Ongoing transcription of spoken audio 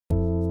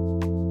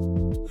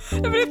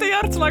Jag blir lite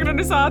hjärtslag när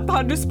du sa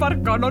att du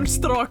sparkar någon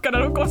stråka när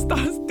de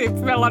kostar typ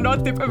mellan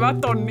något typ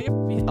över tonni.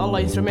 Alla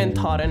instrument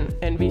har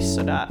en viss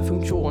sådär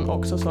funktion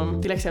också,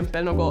 som till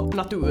exempel något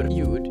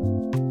naturljud.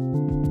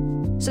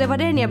 Så det var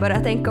det jag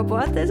började tänka på,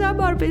 att det är så här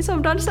Barbie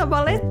som dansar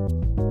ballett.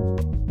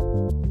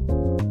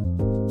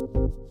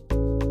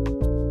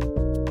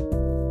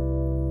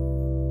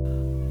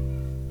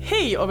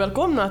 Hej och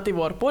välkomna till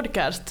vår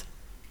podcast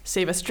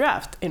Save Us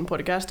Draft, en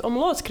podcast om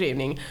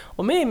låtskrivning.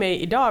 Och med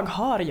mig idag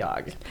har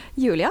jag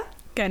Julia.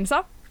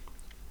 Kenza.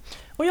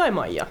 Och jag är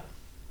Maja.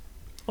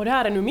 Och det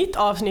här är nu mitt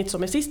avsnitt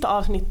som är sista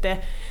avsnittet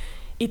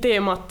i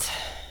temat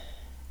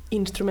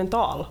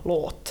instrumental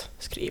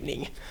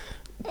låtskrivning.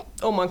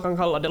 Om man kan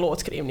kalla det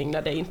låtskrivning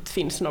när det inte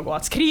finns något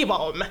att skriva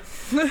om.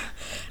 Men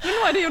nu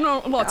är det ju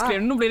någon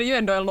låtskrivning, nu blir det ju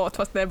ändå en låt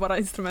fast det är bara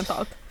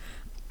instrumentalt.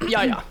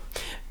 Ja.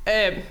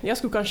 Jag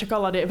skulle kanske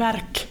kalla det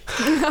verk.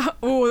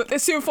 Det är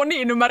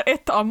symfoni nummer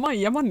 1 av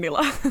Maja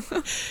Mannila.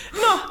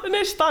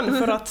 Nästan,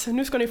 för att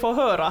nu ska ni få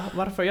höra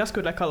varför jag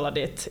skulle kalla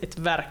det ett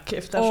verk,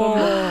 eftersom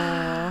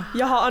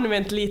jag har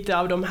använt lite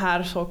av de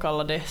här så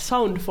kallade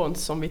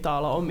soundfonts som vi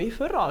talade om i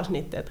förra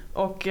avsnittet.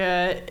 Och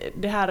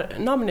det här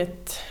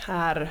namnet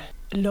är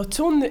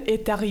L'automne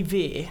est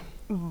arrivé.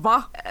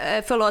 Va?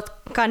 Förlåt,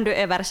 kan du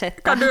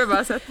översätta? Kan du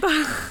översätta?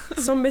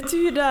 Som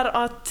betyder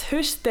att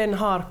hösten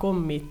har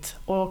kommit.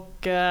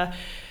 Och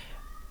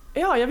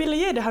jag ville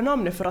ge det här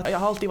namnet för att jag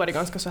har alltid varit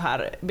ganska så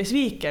här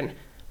besviken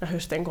när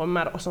hösten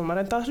kommer och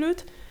sommaren tar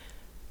slut.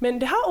 Men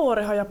det här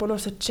året har jag på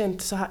något sätt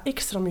känt så här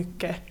extra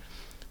mycket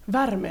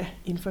värme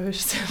inför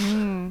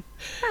hösten.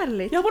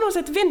 Härligt. Jag har på något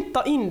sätt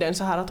väntat in den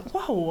så här att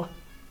wow,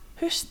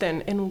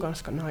 hösten är nog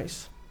ganska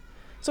nice.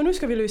 Så nu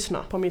ska vi lyssna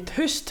på mitt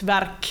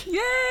höstverk.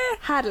 Yeah!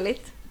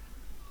 Härligt.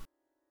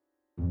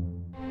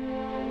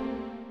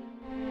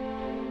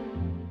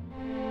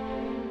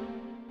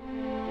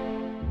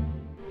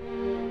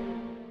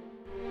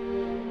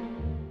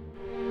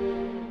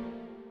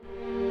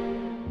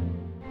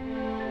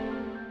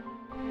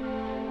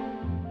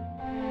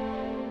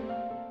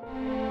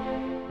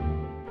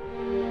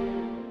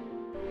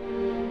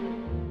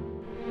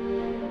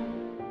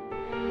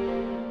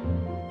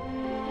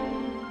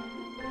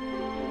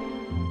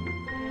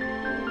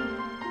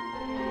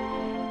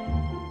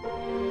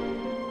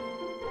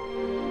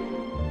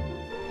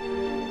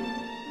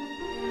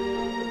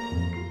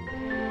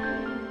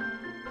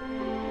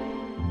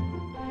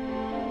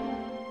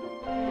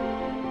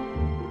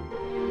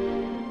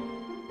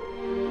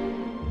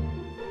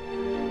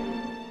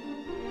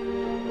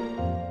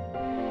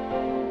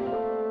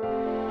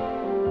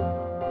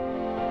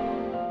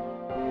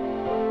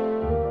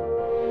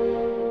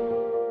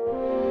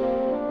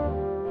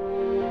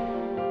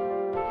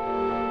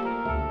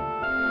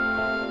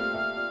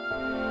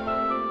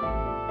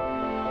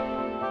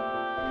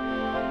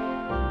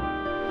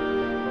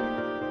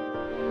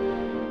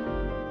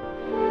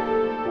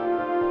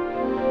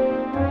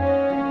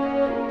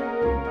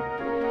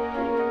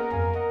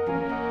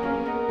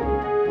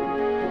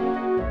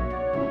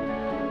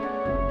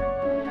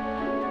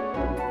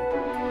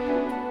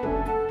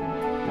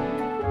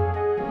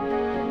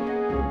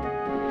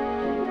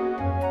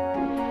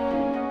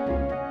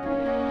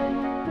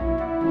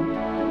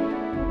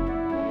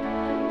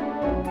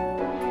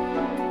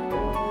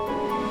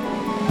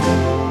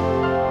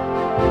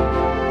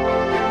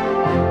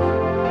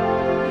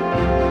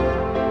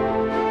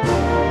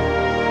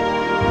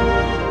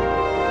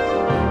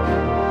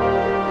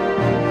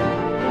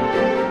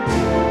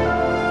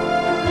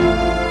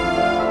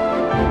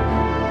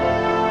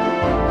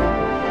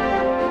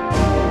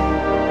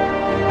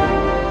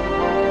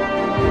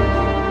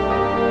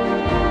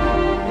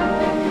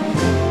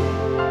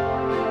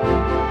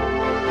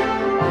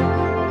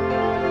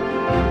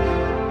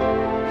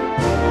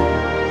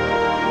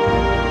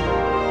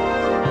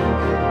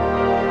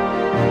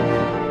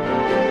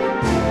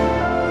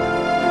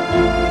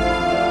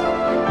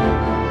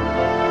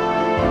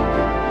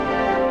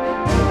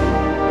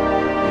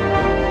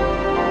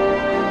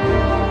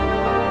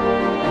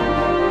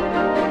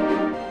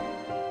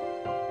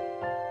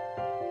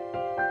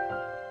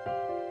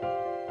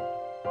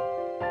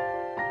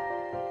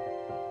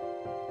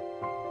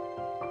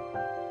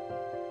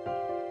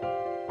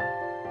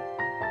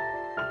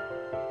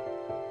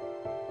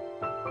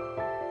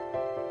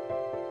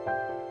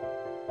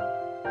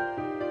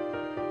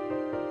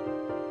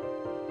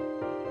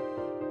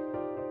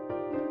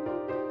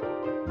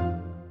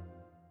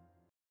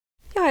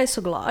 Jag är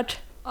så glad.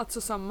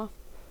 Alltså samma.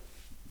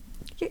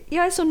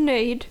 Jag är så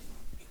nöjd.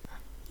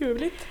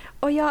 Ljuvligt.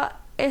 Och jag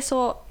är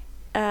så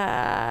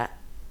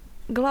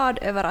glad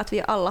över att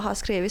vi alla har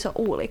skrivit så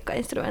olika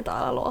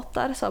instrumentala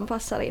låtar som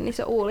passar in i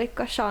så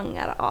olika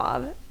genrer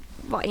av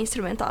vad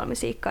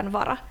instrumentalmusik kan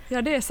vara.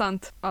 Ja, det är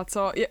sant.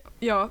 Alltså,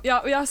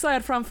 jag ser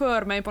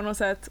framför mig på något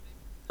sätt,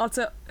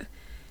 alltså,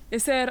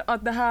 jag ser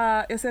att det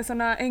här, jag ser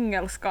såna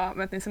engelska,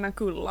 vet ni, såna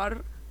kullar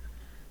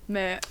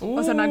med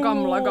och såna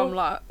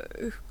gamla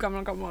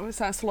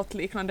så här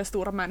slottliknande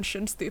stora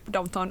mansions, typ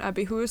Downton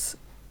Abbey-hus.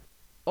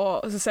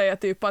 Och så säger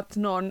typ att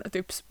någon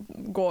typ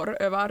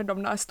går över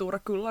de där stora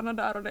kullarna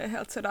där och det är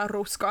helt sådär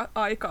ruska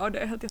aika och det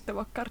är helt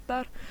jättevackert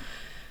där.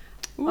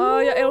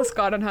 Jag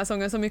älskar den här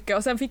sången så mycket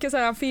och sen fick jag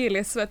sådär en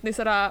filis, vet ni,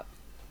 sådär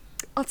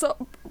alltså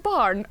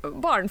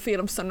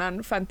barnfilm, sån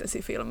en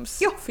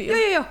fantasyfilms film.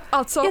 Jo.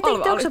 Alltså, jag tänkte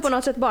allvarligt. också på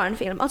något sätt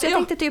barnfilm. Alltså jag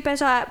tänkte typ en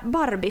så här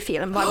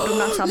Barbie-film var de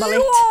dansar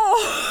ballett.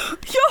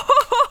 Ja!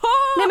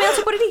 Nej men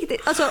alltså på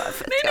riktigt, alltså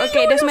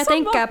okej, det som jag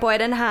tänker på är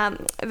den här,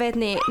 vet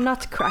ni,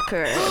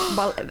 Nutcracker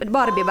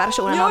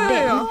Barbie-versionen av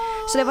den.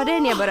 Så det var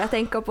den jag började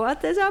tänka på,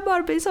 att det är så här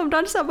Barbie som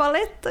dansar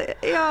ballett.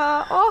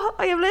 Ja,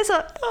 och jag blev så...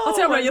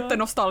 Alltså jag blev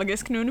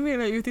jättenostalgisk nu vill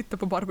jag ju titta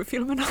på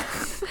Barbie-filmerna.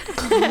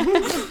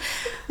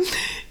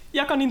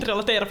 Jag kan inte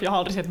relatera för jag har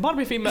aldrig sett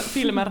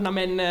Barbie-filmerna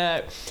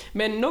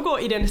men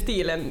något i den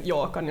stilen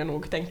kan jag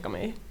nog tänka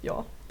mig.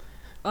 Ja.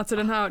 Alltså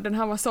den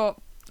här var så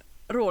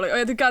rolig och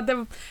jag tycker att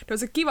det var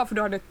så kiva för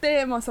du hade ett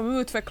tema som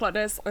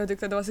utvecklades och jag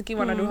tyckte att det var så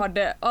kiva när du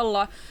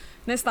hade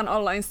nästan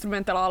alla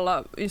instrument eller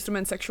alla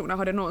instrumentsektioner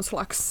hade någon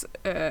slags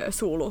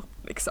solo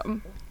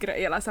liksom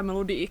grej eller så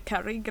melodi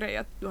carry grej,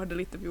 att du hade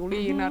lite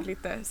violiner,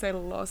 lite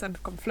cello och sen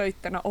kom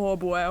flöjterna,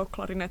 oboe och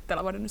klarinett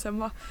eller vad det nu sen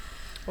var.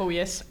 Oh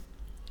yes.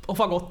 Och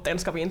fagotten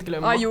ska vi inte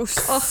glömma. Ja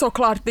just,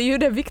 såklart, det är ju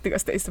det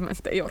viktigaste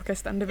instrumentet i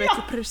orkestern, det vet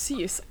ju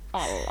precis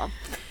alla.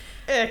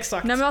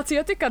 Exakt. Nej men alltså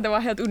jag tycker att det var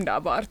helt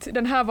underbart.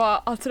 Den här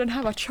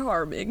var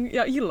charming.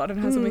 Jag gillar den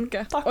här så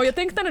mycket. Tack. Och jag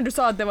tänkte när du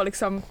sa att det var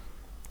liksom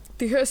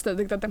till hösten, jag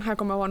tyckte att den här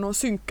kommer att vara någon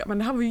synka, men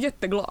den här var ju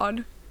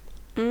jätteglad.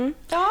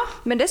 Ja.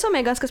 Men det som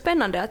är ganska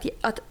spännande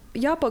att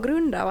jag på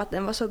grund av att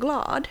den var så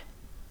glad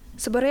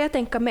så började jag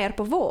tänka mer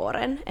på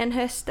våren än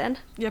hösten.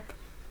 Yep.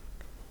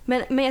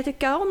 Men jag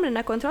tycker om den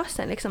här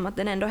kontrasten, liksom, att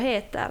den ändå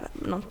heter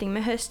någonting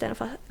med hösten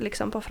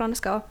liksom på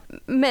franska.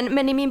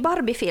 Men i min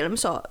Barbie-film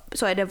så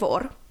är det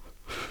vår.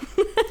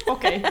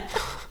 Okej.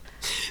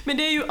 Men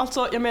det är ju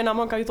alltså, jag menar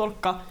man kan ju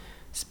tolka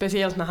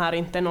speciellt när här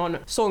inte är någon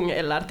sång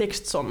eller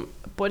text som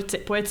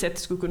på ett sätt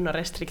skulle kunna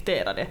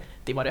restriktera det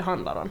till vad det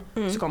handlar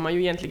om. Så kan man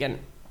ju egentligen,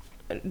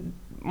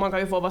 man kan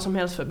ju få vad som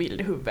helst för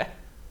bild i huvudet.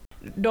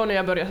 Då när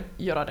jag började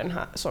göra den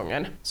här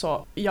sången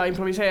så jag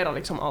improviserade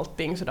liksom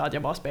allting så att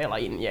jag bara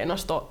spelade in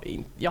genast och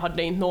jag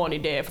hade inte någon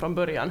idé från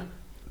början.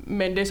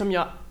 Men det som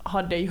jag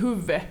hade i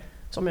huvudet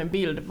som en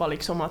bild var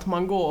liksom att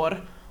man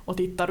går och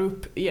tittar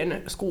upp i en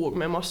skog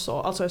med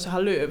massor, alltså en så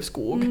här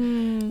lövskog,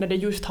 när det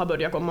just har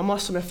börjat komma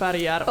massor med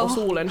färger och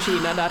solen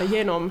skiner där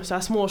igenom, så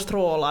här små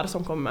strålar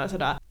som kommer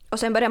sådär. Och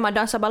sen börjar man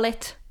dansa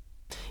ballett.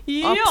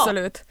 Ja!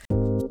 Absolut.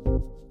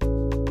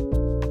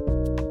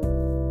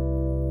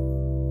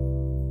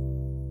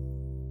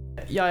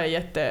 Jag är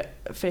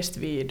jättefäst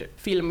vid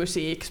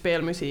filmmusik,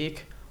 spelmusik,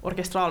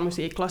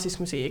 orkestralmusik, klassisk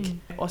musik.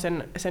 Och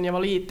sen jag var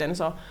liten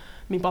så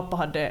min pappa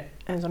hade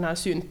en sån här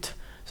synt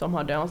som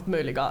hade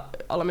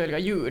alla möjliga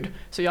ljud.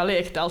 Så jag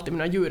lekte alltid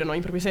med de ljuden och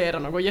improviserade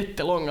något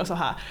jättelånga så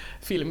här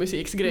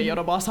filmmusiksgrejer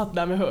och bara satt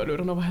där med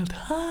hörluren och var helt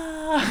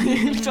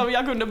liksom,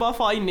 jag kunde bara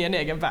få in i en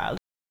egen värld.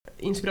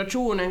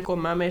 Inspirationen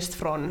kommer mest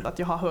från att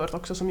jag har hört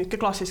också så mycket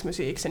klassisk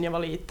musik sen jag var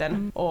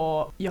liten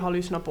och jag har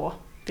lyssnat på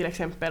till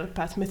exempel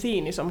Pat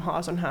Metheny som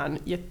har sån här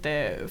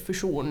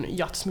jättefusion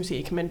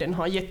jazzmusik, men den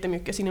har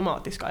jättemycket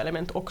cinematiska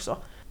element också.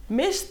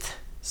 Mest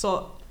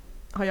så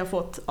har jag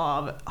fått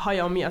av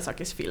Hayao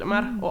Miyazakis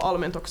filmer och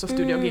allmänt också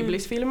Studio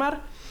Ghiblis filmer.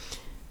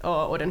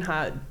 Och den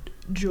här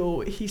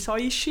Joe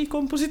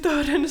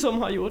Hisaishi-kompositören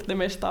som har gjort det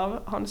mesta av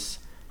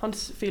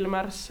hans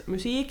filmers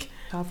musik.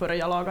 Före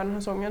jag lagade den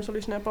här sången så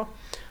lyssnade jag på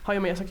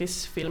Hayao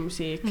Miyazakis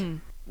filmmusik.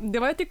 Det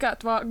var jag tycker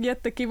att var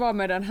jättekiva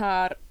med den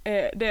här,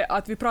 det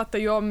att vi pratade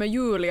ju om med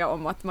Julia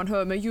om att man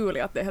hör med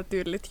Julia att det är helt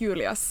tydligt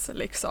Julias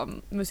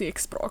liksom,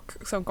 musikspråk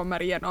som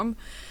kommer igenom.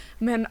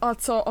 Men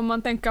alltså om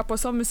man tänker på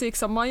sån musik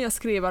som Maja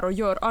skriver och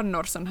gör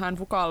annars sån här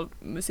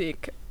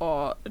vokalmusik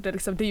och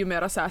det är ju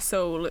mera så här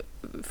soul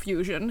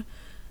fusion.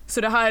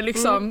 Så det här är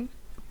liksom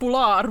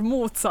polar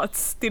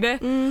motsats till det.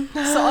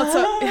 Så alltså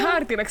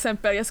här till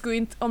exempel, jag skulle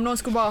inte, om någon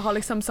skulle bara ha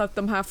liksom satt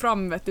de här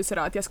fram, vet du,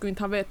 sådär, att jag skulle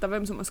inte ha vetat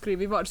vem som har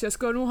skrivit vad, så jag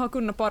skulle nog ha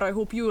kunnat para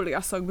ihop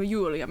Julias sång med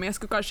Julia, men jag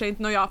skulle kanske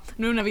inte,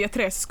 nu när vi är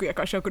tre så skulle jag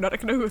kanske kunna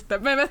räkna ut det,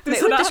 men vet du, med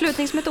sådär.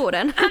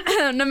 uteslutningsmetoden.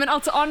 Nej men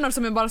alltså annars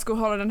som jag bara skulle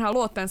hålla den här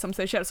låten som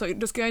sig själv, så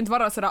då skulle jag inte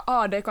vara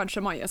sådär, det är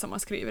kanske Maja som har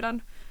skrivit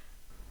den.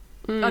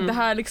 Att det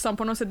här liksom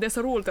på något sätt, det är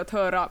så roligt att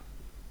höra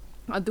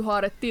att du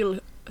har ett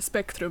till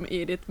spektrum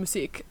i ditt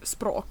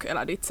musikspråk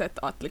eller ditt sätt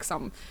att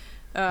liksom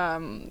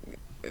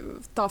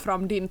ta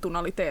fram din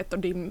tonalitet och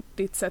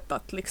ditt sätt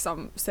att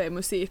liksom se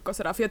musik och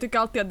sådär. För jag tycker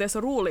alltid att det är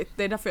så roligt,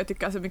 det är därför jag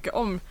tycker så mycket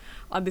om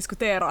att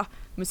diskutera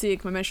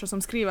musik med människor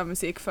som skriver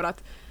musik, för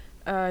att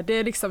det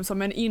är liksom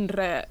som en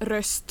inre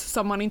röst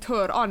som man inte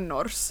hör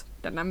annars,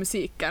 den här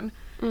musiken.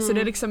 Så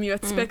det är liksom ju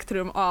ett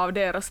spektrum av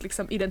deras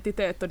liksom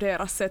identitet och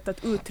deras sätt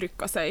att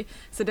uttrycka sig.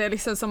 Så det är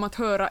liksom som att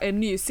höra en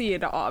ny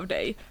sida av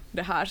dig,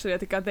 det här. Så jag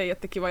tycker att det är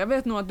jättekul. Jag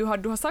vet nog att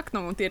du har sagt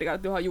någon gång tidigare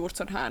att du har gjort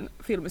sån här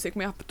filmmusik,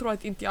 men jag tror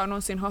att inte jag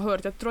någonsin har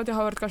hört. Jag tror att jag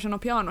har hört kanske någon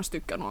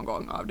pianostycke någon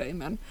gång av dig,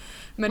 men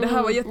det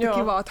här var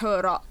jättekul att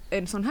höra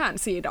en sån här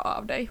sida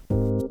av dig.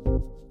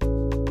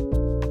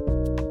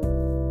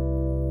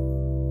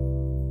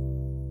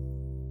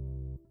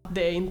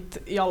 Det är inte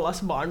i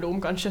allas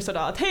barndom kanske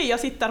sådär att hej, jag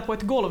sitter på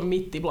ett golv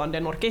mitt ibland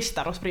en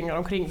orkester och springer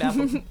omkring där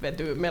på, vet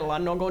du,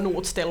 mellan något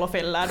notställ och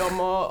fäller dem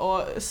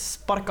och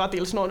sparkar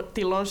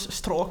till någon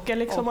stråke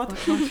liksom.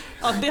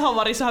 Att det har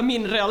varit så här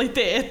min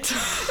realitet.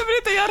 Jag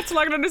blir lite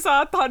hjärtslag när du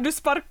sa att du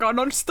sparkar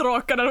någon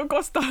stråke när de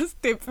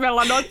kostar typ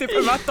mellan någon typ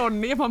över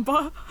ton i. Man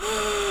bara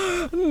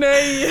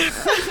nej.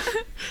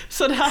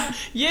 Så där,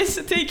 yes,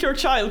 take your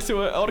child to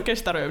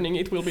orkesterövning,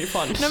 it will be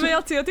fun. Nej, men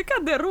alltså, jag tycker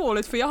att det är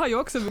roligt för jag har ju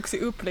också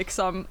vuxit upp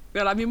liksom,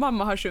 eller min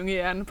mamma har sjungit i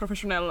en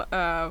professionell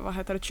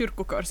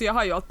kyrkokör, så jag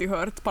har ju alltid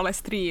hört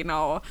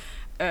Palestrina och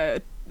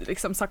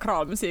liksom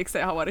sakralmusik så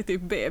jag har varit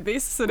typ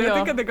bebis, så jag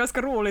tycker att det är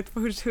ganska roligt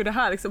för hur det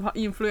här liksom har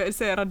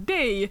influerat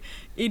dig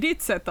i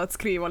ditt sätt att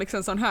skriva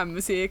liksom sån här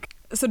musik.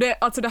 Så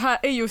det här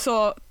är ju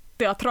så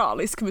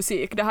teatralisk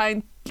musik, det här är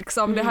inte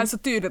liksom, det här är så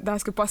tydligt att det här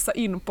ska passa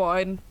in på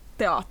en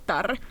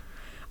teater.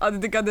 Att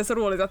jag tycker att det är så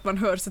roligt att man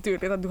hör så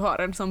tydligt att du har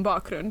en sån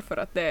bakgrund för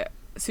att det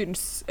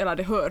syns, eller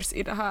det hörs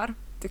i det här,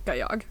 tycker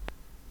jag.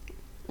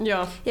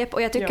 Ja. Jepp,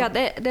 och jag tycker att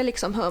det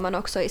liksom hör man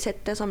också i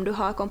sättet som du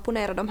har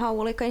komponerat de här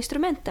olika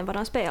instrumenten vad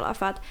de spelar,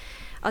 för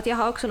att jag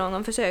har också någon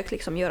gång försökt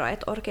liksom göra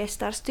ett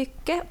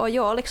orkesterstycke och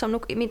jag liksom,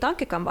 min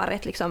tanke kan vara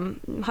rätt liksom,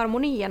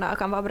 harmonierna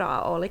kan vara bra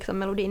och liksom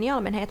melodin i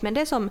allmänhet, men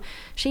det som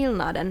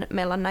skillnaden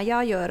mellan när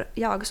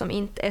jag som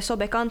inte är så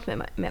bekant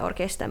med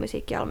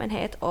orkestermusik i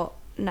allmänhet och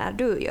när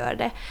du gör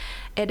det,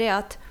 är det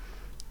att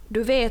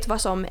du vet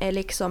vad som är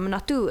liksom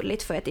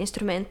naturligt för ett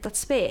instrument att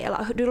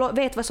spela. Du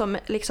vet vad som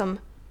liksom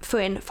för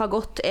en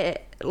fagott är,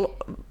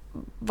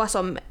 vad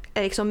som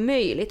är liksom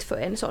möjligt för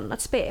en sån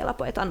att spela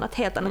på ett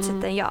helt annat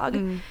sätt än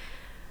jag.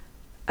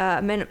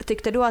 Men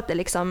tyckte du att det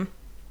liksom,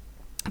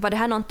 var det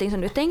här någonting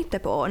som du tänkte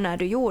på när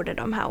du gjorde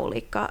de här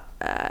olika,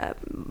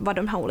 vad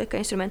de här olika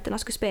instrumenten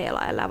skulle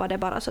spela, eller var det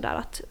bara sådär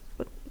att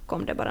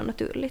kom det bara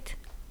naturligt?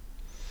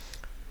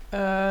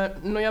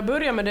 När jag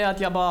började med det att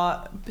jag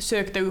bara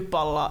sökte upp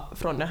alla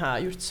från det här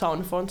just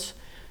Soundfonts,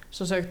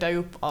 så sökte jag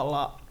upp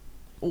alla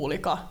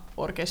olika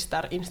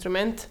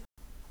orkesterinstrument.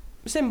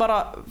 Sen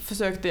bara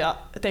försökte jag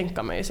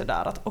tänka mig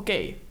sådär att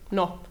okej,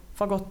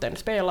 fagotten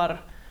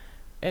spelar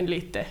en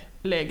lite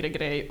lägre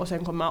grej och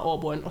sen kommer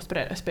oboen och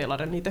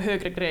spelar en lite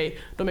högre grej.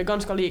 De är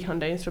ganska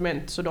liknande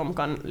instrument så de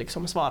kan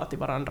liksom svara till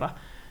varandra.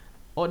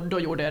 Och då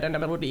gjorde jag den där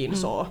melodin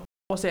så.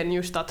 Och sen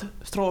just att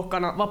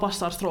stråkarna, vad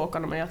passar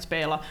stråkarna med att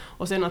spela?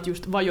 Och sen att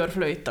just, vad gör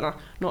flöjtarna?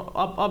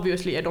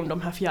 Obviously är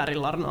de här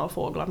fjärilarna och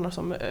fåglarna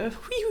som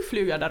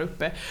flyger där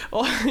uppe.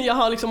 Och jag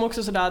har liksom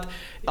också sådär att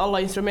alla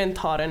instrument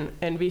har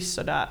en viss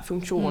sådär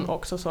funktion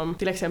också, som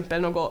till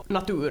exempel något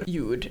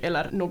naturljud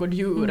eller något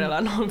djur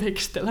eller någon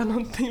växt eller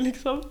någonting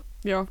liksom.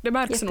 Ja, det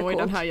märks nog i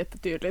den här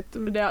jättetydligt.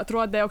 Jag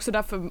tror att det är också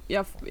därför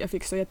jag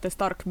fick så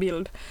jättestark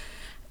bild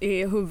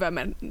i huvudet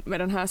med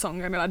den här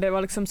sången. Eller det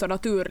var liksom så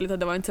naturligt att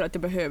det var inte så att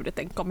jag behövde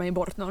tänka mig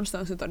bort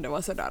någonstans, utan det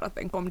var så där att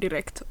den kom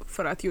direkt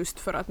för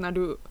att när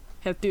du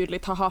helt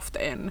tydligt har haft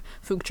en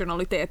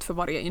funktionalitet för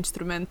varje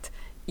instrument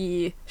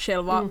i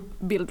själva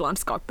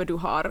bildlandskapet du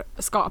har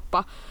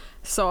skapat,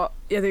 så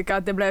jag tycker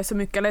att det blev så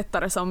mycket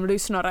lättare som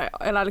lyssnare,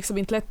 eller liksom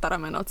inte lättare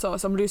men alltså,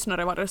 som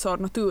lyssnare var det så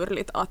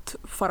naturligt att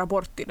fara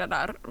bort i det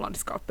där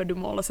landskapet du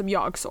målade som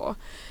jag så.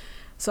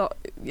 Så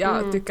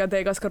jag tycker att det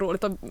är ganska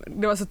roligt, och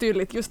det var så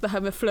tydligt just det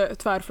här med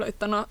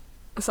tvärflöjtarna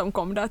som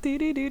kom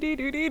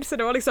där, så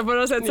det var liksom på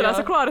något sätt sådär,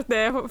 såklart det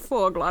är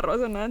fåglar och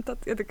sånt,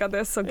 att jag tycker att det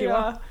är så kiva.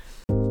 Ja.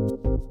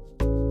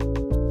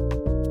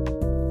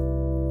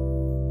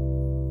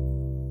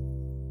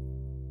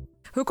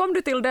 Hur kom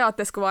du till det att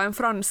det skulle vara en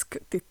fransk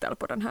titel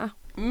på den här?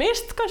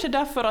 Mest kanske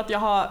därför att jag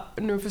har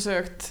nu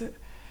försökt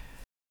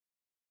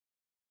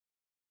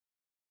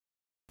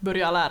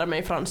börja lära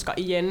mig franska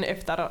igen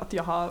efter att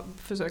jag har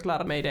försökt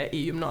lära mig det i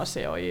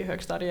gymnasiet och i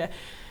högstadiet.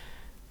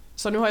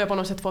 Så nu har jag på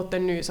något sätt fått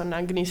en ny sån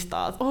där gnista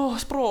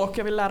att språk,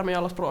 jag vill lära mig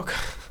alla språk.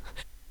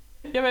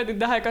 Jag vet inte,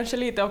 det här är kanske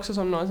lite också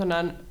som någon sån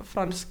där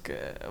fransk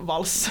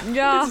vals.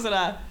 Ja. Lite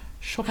sådär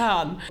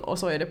Chopin. Och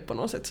så är det på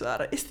något sätt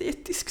sådär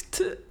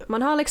estetiskt.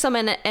 Man har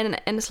liksom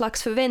en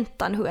slags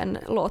förväntan hur en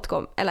låt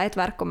eller ett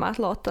verk kommer att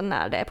låta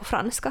när det är på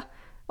franska.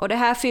 Och det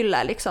här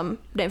fyller liksom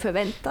den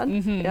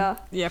förväntan. Ja.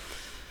 Yep.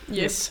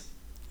 Yes.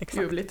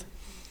 Exakt. Ljuvligt.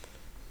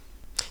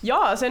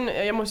 Ja, sen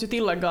jag måste ju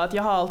tillägga att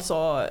jag har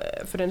alltså,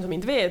 för den som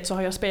inte vet, så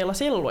har jag spelat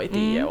cello i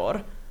 10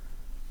 år.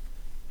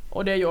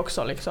 Och det är ju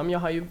också liksom, jag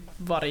har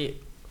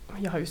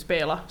ju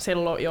spelat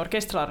cello i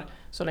orkestrar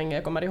så länge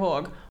jag kommer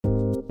ihåg.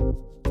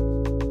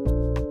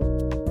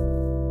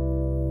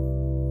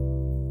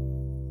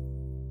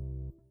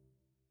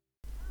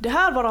 Det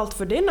här var allt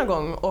för denna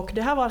gång, och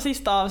det här var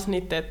sista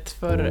avsnittet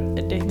för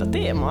detta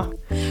tema.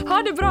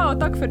 Ha det bra och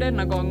tack för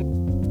denna gång.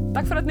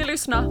 Tack för att ni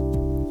lyssnade.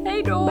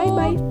 Hej då! Bye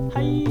bye!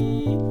 Hej!